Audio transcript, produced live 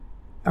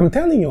I'm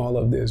telling you all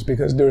of this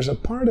because there's a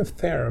part of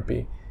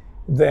therapy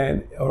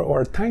that,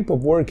 or a type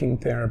of working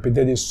therapy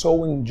that is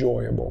so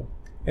enjoyable,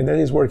 and that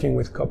is working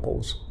with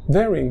couples.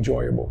 Very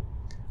enjoyable.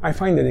 I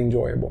find it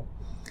enjoyable.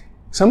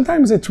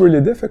 Sometimes it's really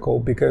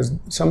difficult because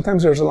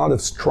sometimes there's a lot of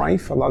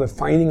strife, a lot of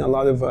fighting, a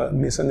lot of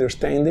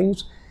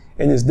misunderstandings,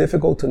 and it's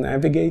difficult to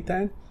navigate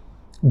that.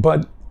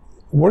 But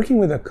working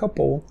with a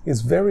couple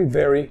is very,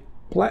 very,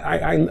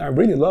 I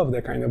really love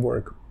that kind of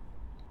work.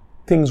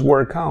 Things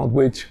work out,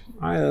 which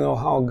I don't know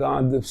how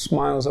God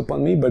smiles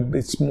upon me, but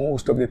it's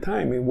most of the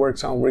time it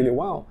works out really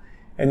well,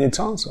 and it's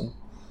awesome.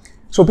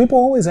 So people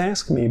always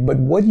ask me, but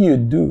what do you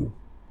do?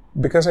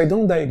 Because I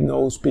don't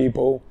diagnose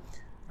people.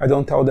 I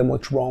don't tell them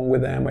what's wrong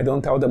with them. I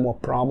don't tell them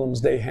what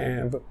problems they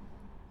have.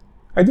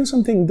 I do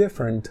something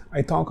different.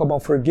 I talk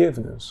about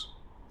forgiveness.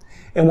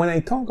 And when I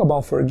talk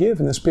about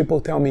forgiveness, people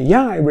tell me,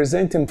 yeah, I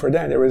resent him for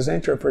that. I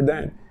resent her for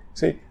that.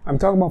 See, I'm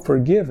talking about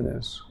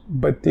forgiveness,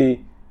 but the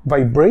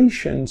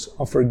vibrations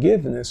of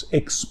forgiveness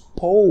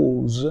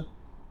expose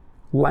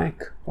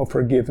lack of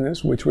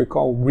forgiveness, which we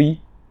call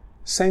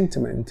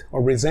resentment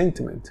or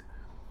resentment.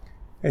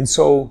 And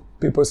so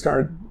people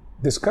start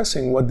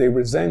discussing what they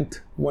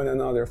resent one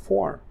another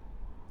for.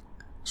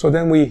 So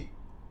then we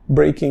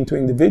break into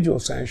individual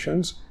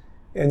sessions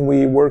and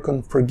we work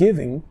on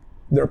forgiving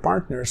their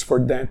partners for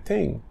that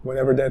thing,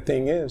 whatever that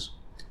thing is.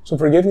 So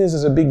forgiveness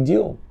is a big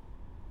deal.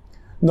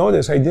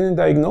 Notice I didn't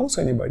diagnose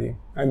anybody.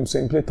 I'm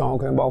simply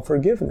talking about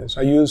forgiveness.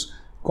 I use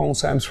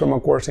concepts from A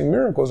Course in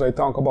Miracles. I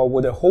talk about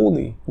what a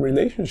holy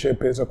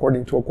relationship is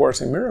according to A Course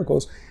in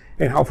Miracles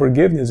and how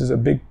forgiveness is a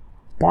big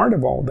part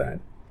of all that.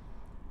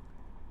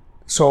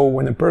 So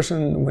when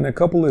a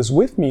couple is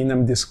with me and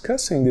I'm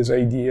discussing these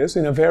ideas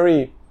in a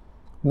very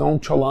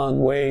nonchalant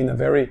way, in a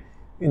very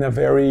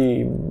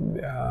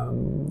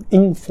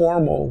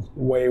informal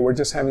way, we're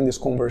just having this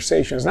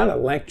conversation. It's not a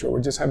lecture, we're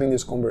just having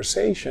this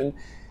conversation.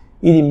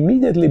 It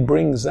immediately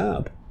brings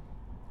up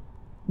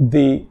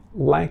the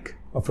lack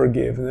of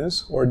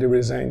forgiveness or the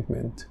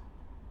resentment.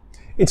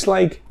 It's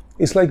like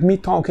me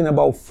talking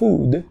about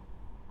food.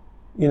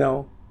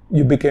 You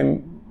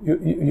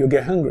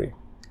get hungry,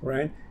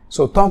 right?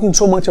 So talking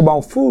so much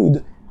about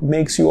food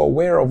makes you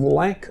aware of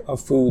lack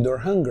of food or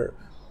hunger.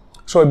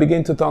 So I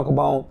begin to talk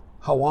about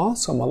how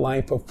awesome a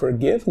life of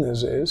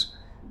forgiveness is.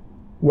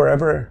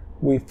 Wherever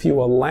we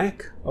feel a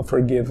lack of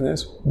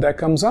forgiveness, that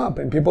comes up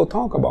and people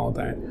talk about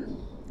that.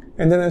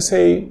 And then I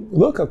say,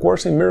 look, A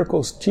Course in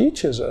Miracles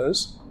teaches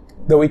us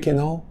that we can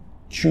all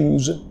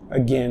choose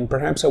again.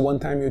 Perhaps at one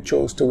time you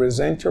chose to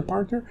resent your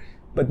partner,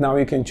 but now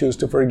you can choose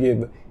to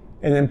forgive.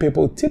 And then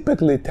people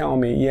typically tell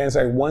me, yes,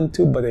 I want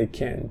to, but I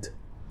can't.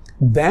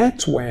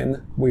 That's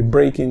when we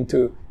break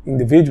into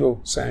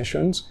individual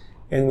sessions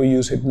and we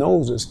use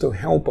hypnosis to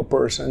help a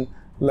person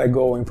let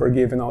go and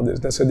forgive and all this.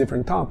 That's a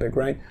different topic,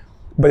 right?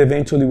 But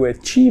eventually we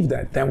achieve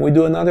that. Then we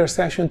do another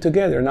session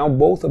together. Now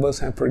both of us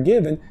have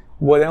forgiven.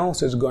 What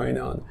else is going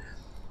on?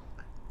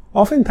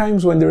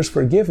 Oftentimes when there's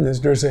forgiveness,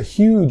 there's a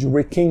huge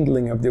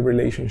rekindling of the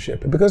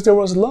relationship because there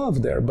was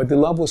love there, but the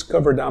love was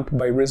covered up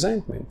by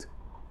resentment.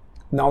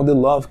 Now the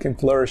love can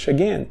flourish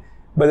again.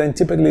 But then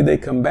typically they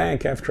come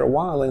back after a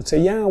while and say,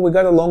 yeah, we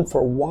got along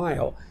for a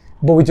while,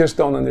 but we just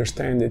don't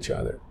understand each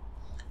other.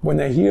 When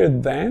I hear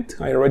that,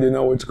 I already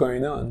know what's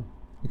going on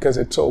because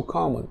it's so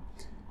common.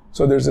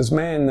 So there's this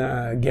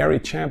man, Gary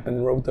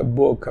Chapman, wrote a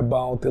book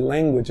about the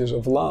languages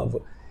of love.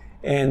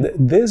 And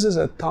this is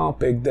a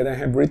topic that I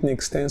have written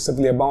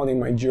extensively about in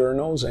my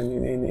journals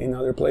and in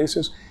other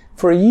places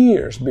for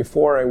years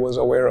before I was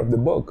aware of the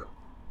book.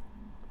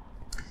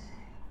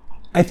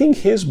 I think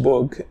his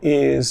book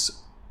is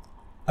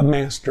a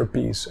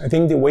masterpiece. I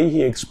think the way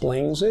he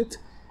explains it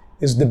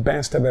is the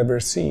best I've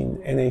ever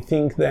seen. And I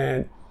think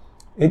that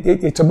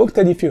it's a book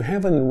that if you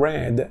haven't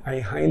read, I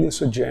highly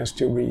suggest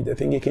you read. I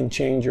think it can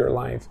change your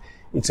life.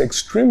 It's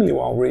extremely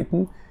well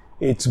written.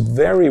 It's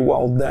very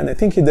well done. I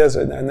think he does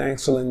an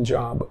excellent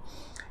job.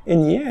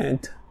 And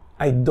yet,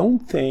 I don't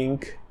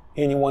think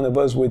any one of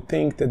us would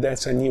think that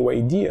that's a new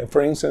idea.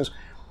 For instance,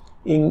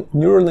 in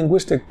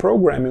neurolinguistic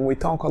programming, we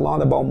talk a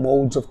lot about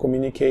modes of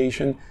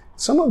communication.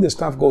 Some of this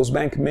stuff goes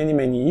back many,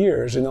 many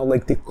years,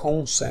 like the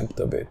concept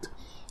of it.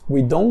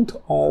 We don't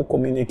all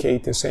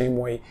communicate the same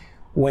way.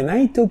 When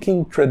I took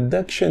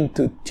Introduction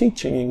to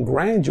Teaching in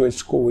graduate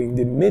school in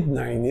the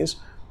mid-90s,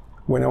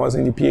 when I was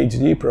in the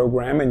PhD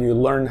program and you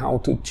learn how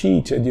to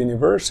teach at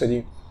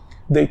university,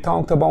 they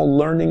talked about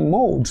learning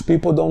modes.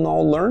 People don't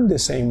all learn the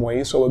same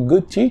way, so a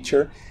good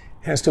teacher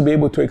has to be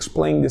able to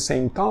explain the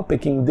same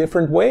topic in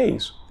different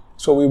ways.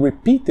 So we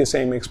repeat the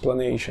same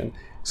explanation.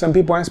 Some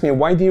people ask me,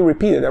 why do you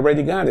repeat it? I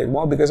already got it.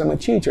 Well, because I'm a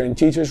teacher and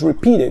teachers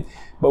repeat it,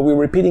 but we're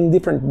repeating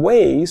different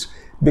ways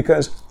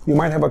because you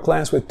might have a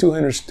class with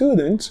 200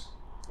 students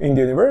at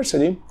the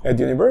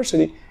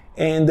university,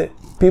 and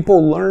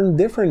people learn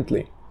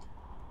differently.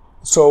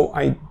 So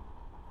I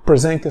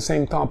present the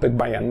same topic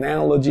by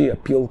analogy,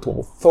 appeal to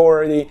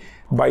authority,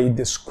 by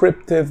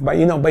descriptive,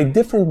 by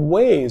different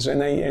ways,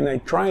 and I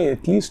try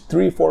at least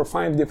 3, 4,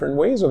 5 different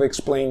ways of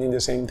explaining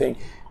the same thing.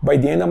 By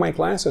the end of my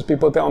classes,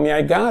 people tell me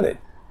I got it.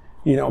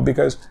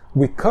 because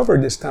we cover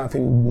this stuff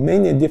in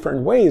many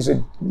different ways.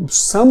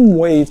 Some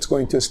way it's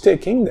going to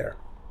stick in there,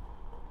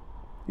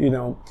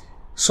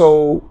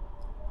 So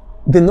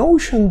the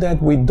notion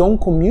that we don't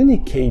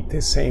communicate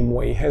the same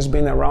way has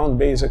been around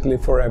basically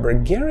forever.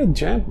 Gary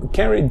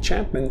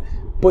Chapman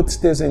puts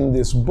this in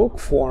this book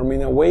form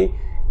in a way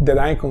that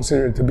I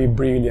consider to be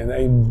brilliant.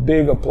 A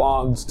big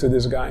applause to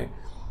this guy.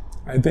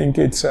 I think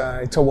it's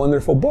a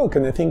wonderful book,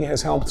 and I think it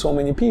has helped so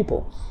many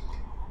people.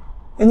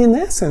 And in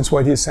essence,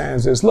 what he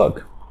says is,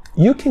 look,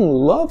 you can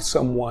love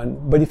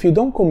someone, but if you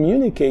don't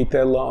communicate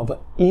that love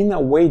in a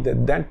way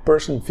that that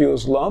person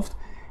feels loved,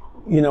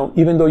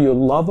 even though you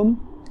love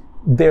them,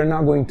 they're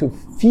not going to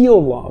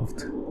feel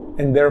loved,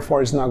 and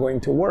therefore it's not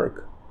going to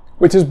work,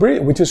 which is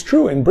brilliant, which is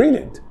true and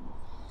brilliant.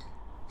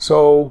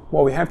 So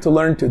what we have to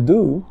learn to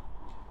do,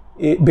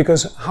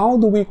 because how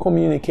do we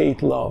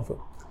communicate love?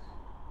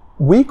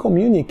 We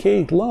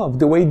communicate love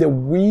the way that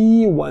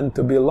we want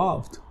to be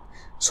loved.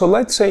 So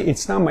let's say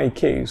it's not my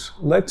case.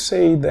 Let's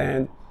say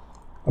that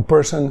a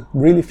person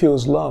really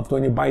feels loved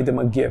when you buy them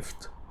a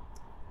gift.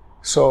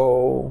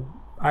 So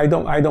I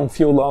don't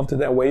feel loved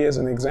that way, as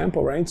an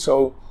example, right?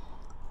 So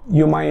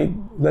you might,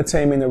 let's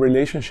say I'm in a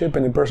relationship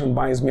and the person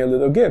buys me a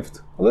little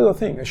gift, a little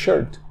thing, a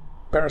shirt,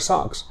 pair of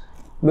socks,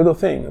 little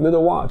thing, a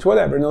little watch,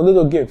 whatever,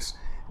 little gifts,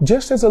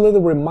 just as a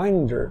little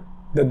reminder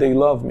that they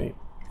love me,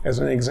 as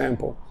an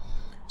example.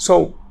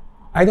 So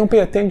I don't pay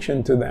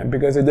attention to that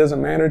because it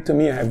doesn't matter to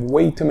me. I have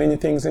way too many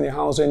things in the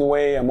house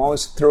anyway. I'm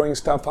always throwing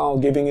stuff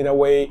out, giving it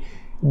away,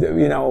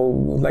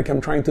 like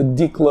I'm trying to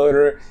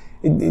declutter.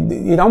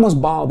 It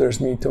almost bothers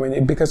me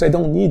because I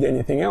don't need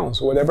anything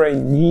else. Whatever I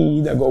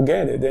need, I go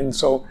get it. And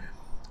so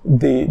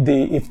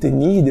if the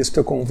need is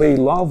to convey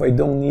love, I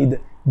don't need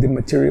the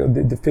material,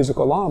 the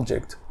physical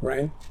object,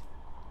 right?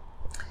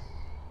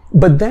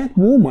 But that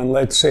woman,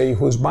 let's say,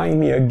 who's buying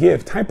me a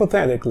gift,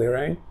 hypothetically,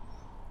 right?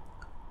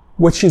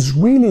 What she's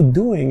really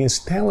doing is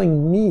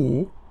telling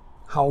me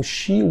how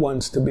she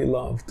wants to be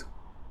loved.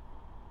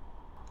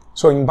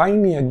 So in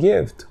buying me a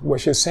gift,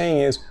 what she's saying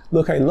is,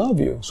 look, I love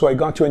you, so I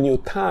got you a new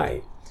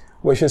tie.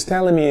 What she's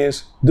telling me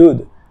is,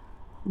 dude,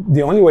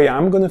 the only way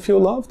I'm going to feel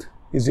loved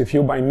is if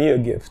you buy me a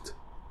gift.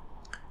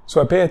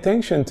 So I pay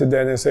attention to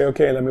that and say,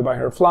 okay, let me buy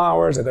her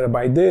flowers, I got to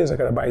buy this, I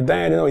got to buy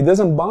that. It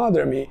doesn't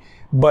bother me,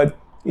 but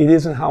it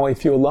isn't how I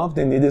feel loved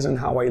and it isn't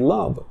how I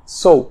love.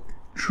 So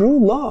true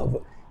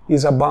love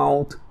is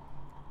about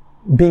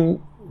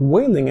being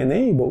willing and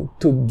able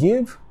to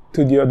give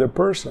to the other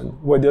person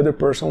what the other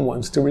person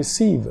wants to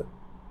receive.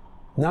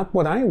 Not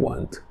what I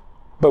want,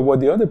 but what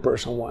the other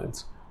person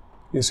wants.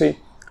 You see?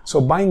 So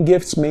buying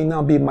gifts may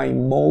not be my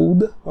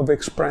mode of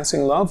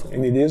expressing love,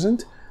 and it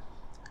isn't.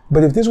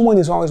 But if this one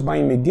is always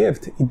buying me a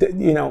gift,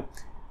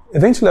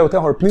 eventually I will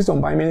tell her, please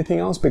don't buy me anything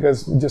else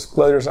because it just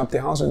clutters up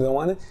the house and I don't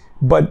want it.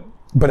 But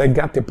I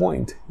got the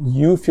point.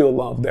 You feel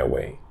loved that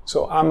way.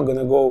 So I'm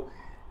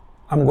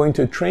going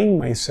to train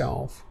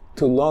myself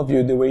to love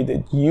you the way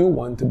that you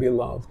want to be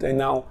loved. And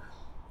now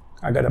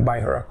I gotta buy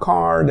her a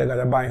card, I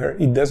gotta buy her,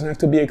 it doesn't have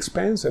to be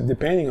expensive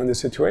depending on the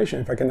situation,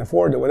 if I can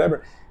afford it,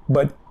 whatever.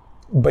 But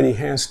it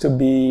has to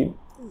be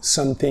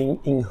something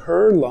in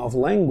her love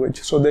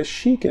language so that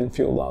she can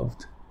feel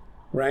loved,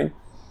 right?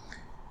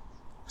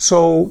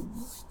 So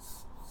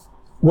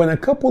when a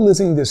couple is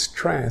in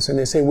distress and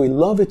they say we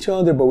love each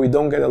other but we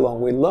don't get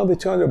along, we love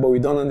each other but we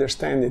don't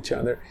understand each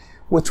other,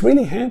 what's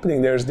really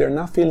happening there is they're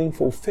not feeling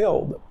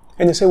fulfilled.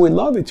 And they say we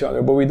love each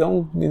other, but we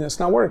don't, it's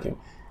not working.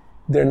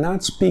 They're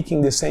not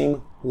speaking the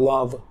same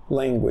love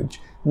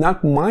language.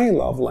 Not my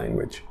love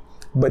language,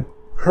 but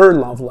her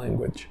love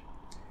language.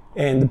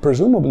 And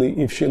presumably,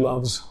 if she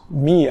loves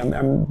me,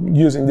 I'm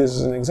using this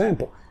as an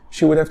example,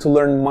 she would have to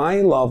learn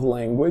my love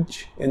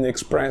language and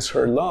express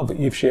her love,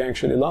 if she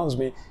actually loves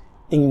me,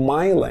 in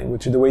my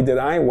language, the way that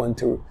I want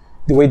to,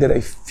 the way that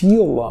I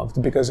feel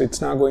loved, because it's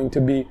not going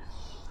to be,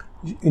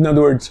 in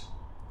other words,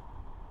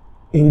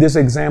 in this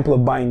example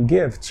of buying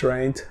gifts,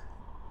 right?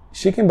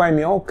 She can buy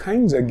me all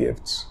kinds of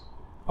gifts.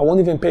 I won't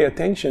even pay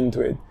attention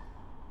to it.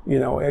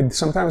 And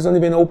sometimes I don't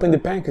even open the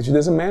package. It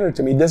doesn't matter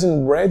to me. It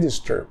doesn't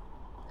register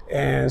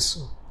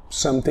as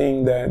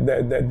something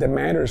that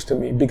matters to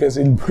me because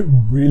it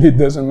really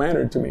doesn't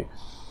matter to me.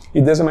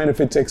 It doesn't matter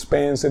if it's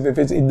expensive,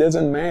 it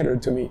doesn't matter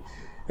to me.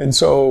 And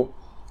so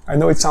I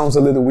know it sounds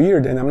a little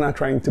weird and I'm not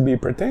trying to be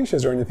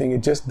pretentious or anything.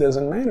 It just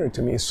doesn't matter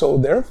to me. So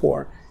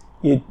therefore,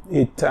 it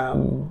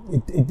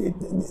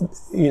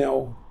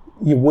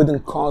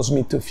wouldn't cause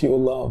me to feel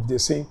loved, you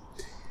see?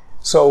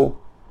 So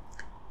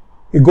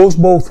it goes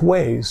both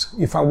ways.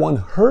 If I want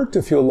her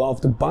to feel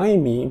loved by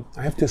me,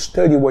 I have to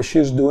study what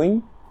she's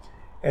doing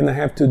and I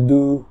have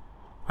to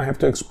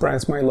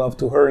express my love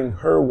to her in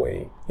her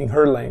way, in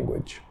her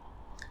language.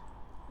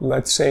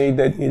 Let's say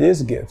that it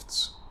is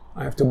gifts.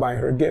 I have to buy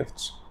her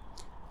gifts.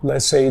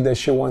 Let's say that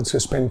she wants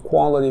to spend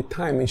quality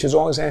time and she's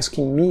always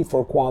asking me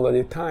for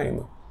quality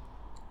time.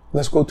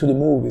 Let's go to the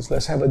movies,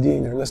 let's have a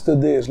dinner, let's do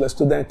this, let's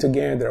do that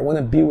together. I want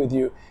to be with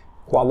you.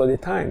 Quality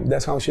time.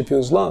 That's how she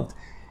feels loved.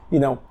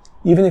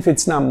 Even if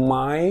it's not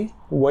my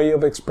way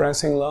of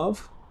expressing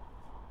love,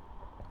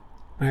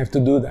 I have to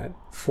do that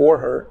for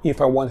her if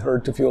I want her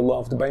to feel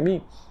loved by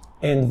me,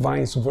 and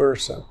vice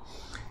versa.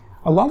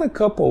 A lot of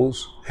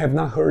couples have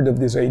not heard of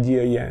this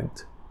idea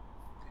yet.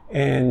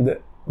 And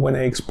when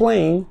I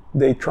explain,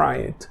 they try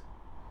it.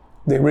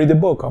 They read the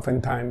book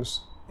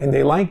oftentimes, and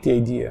they like the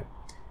idea.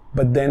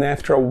 But then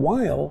after a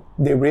while,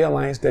 they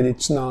realize that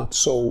it's not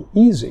so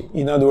easy.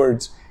 In other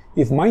words,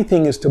 if my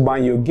thing is to buy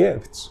you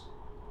gifts,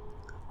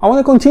 I want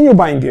to continue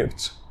buying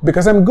gifts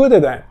because I'm good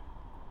at that.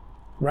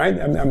 Right?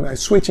 I'm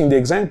switching the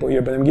example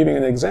here, but I'm giving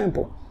an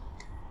example.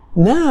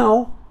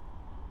 Now,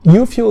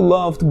 you feel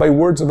loved by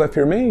words of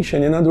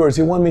affirmation. In other words,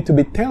 you want me to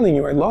be telling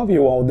you I love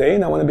you all day,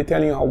 and I want to be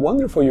telling you how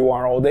wonderful you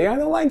are all day. I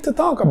don't like to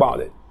talk about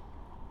it.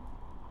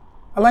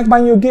 I like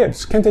buying you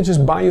gifts. Can't I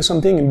just buy you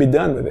something and be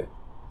done with it?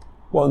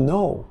 Well,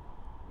 no.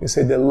 You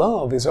say the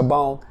love is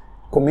about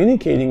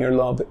communicating your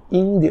love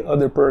in the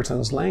other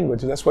person's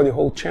language. That's what the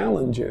whole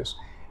challenge is.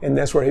 And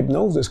that's where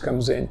hypnosis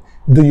comes in.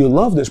 Do you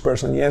love this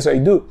person? Yes, I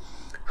do.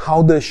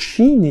 How does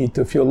she need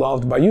to feel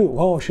loved by you?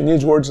 Oh, she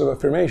needs words of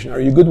affirmation. Are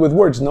you good with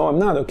words? No, I'm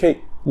not.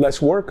 Okay,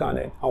 let's work on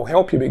it. I'll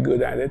help you be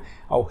good at it.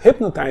 I'll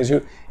hypnotize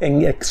you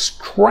and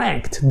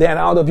extract that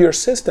out of your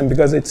system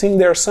because it's in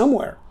there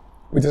somewhere.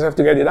 We just have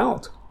to get it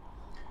out.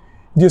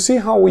 Do you see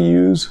how we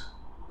use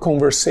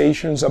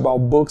conversations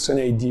about books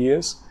and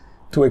ideas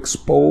to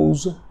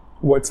expose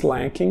what's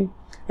lacking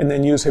and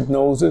then use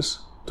hypnosis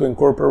to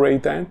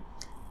incorporate that?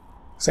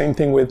 Same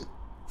thing with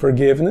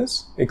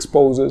forgiveness,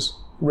 exposes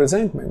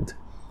resentment.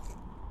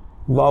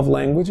 Love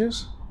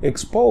languages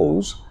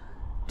expose,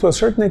 to a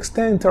certain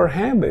extent, our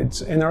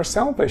habits and our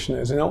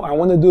selfishness. I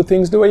want to do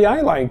things the way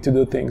I like to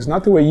do things,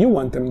 not the way you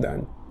want them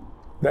done.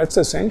 That's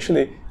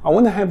essentially, I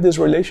want to have this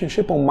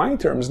relationship on my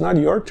terms, not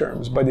your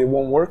terms, but it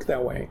won't work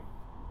that way.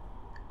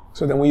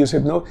 So then we use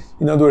hypnosis.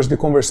 In other words, the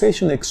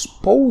conversation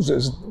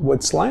exposes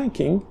what's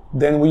lacking,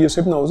 then we use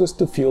hypnosis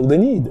to feel the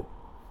need.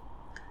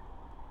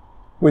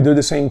 We do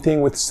the same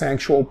thing with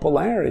sexual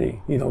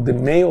polarity, the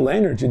male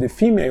energy, the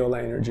female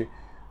energy.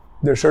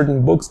 There are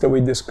certain books that we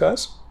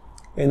discuss,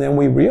 and then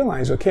we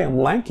realize, okay, I'm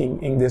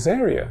lacking in this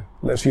area.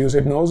 Let's use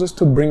hypnosis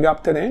to bring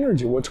up that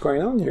energy. What's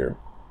going on here?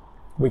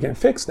 We can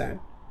fix that.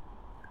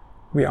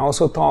 We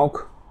also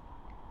talk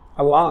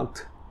a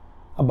lot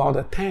about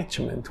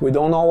attachment. We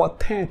don't all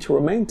attach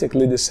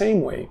romantically the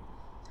same way.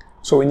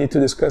 So we need to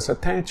discuss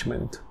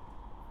attachment.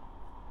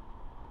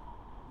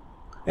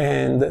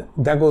 And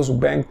that goes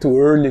back to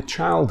early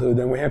childhood,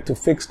 and we have to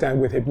fix that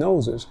with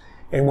hypnosis.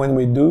 And when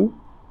we do,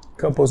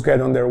 couples get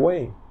on their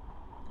way.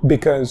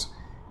 Because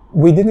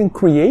we didn't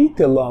create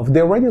the love.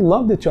 They already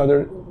loved each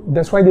other.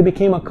 That's why they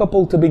became a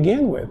couple to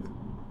begin with.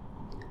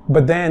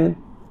 But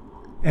then,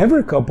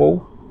 every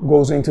couple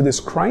goes into this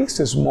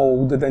crisis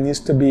mode that needs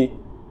to be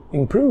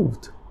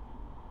improved.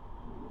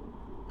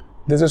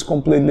 This is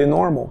completely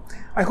normal.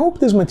 I hope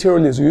this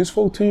material is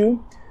useful to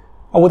you.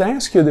 I would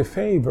ask you the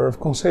favor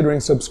of considering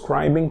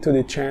subscribing to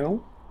the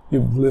channel.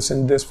 You've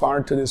listened this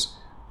far to this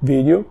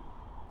video.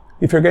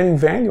 If you're getting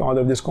value out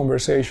of this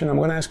conversation, I'm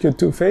going to ask you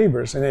two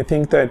favors. And I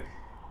think that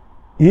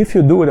if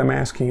you do what I'm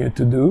asking you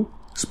to do,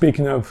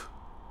 speaking of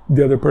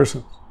the other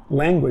person's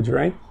language,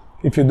 right?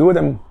 If you do what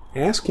I'm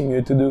asking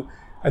you to do,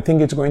 I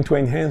think it's going to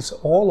enhance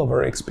all of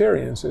our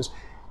experiences.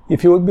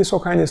 If you would be so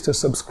kind as to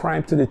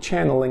subscribe to the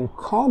channel and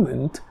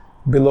comment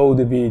below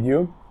the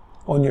video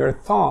on your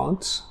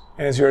thoughts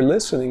as you're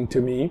listening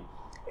to me,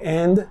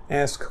 and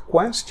ask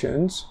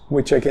questions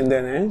which I can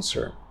then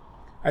answer,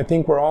 I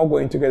think we're all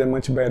going to get a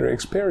much better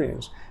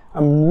experience.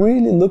 I'm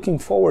really looking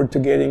forward to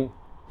getting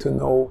to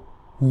know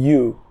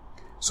you.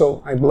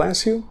 So I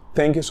bless you.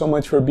 Thank you so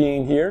much for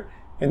being here,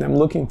 and I'm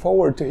looking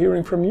forward to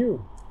hearing from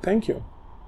you. Thank you.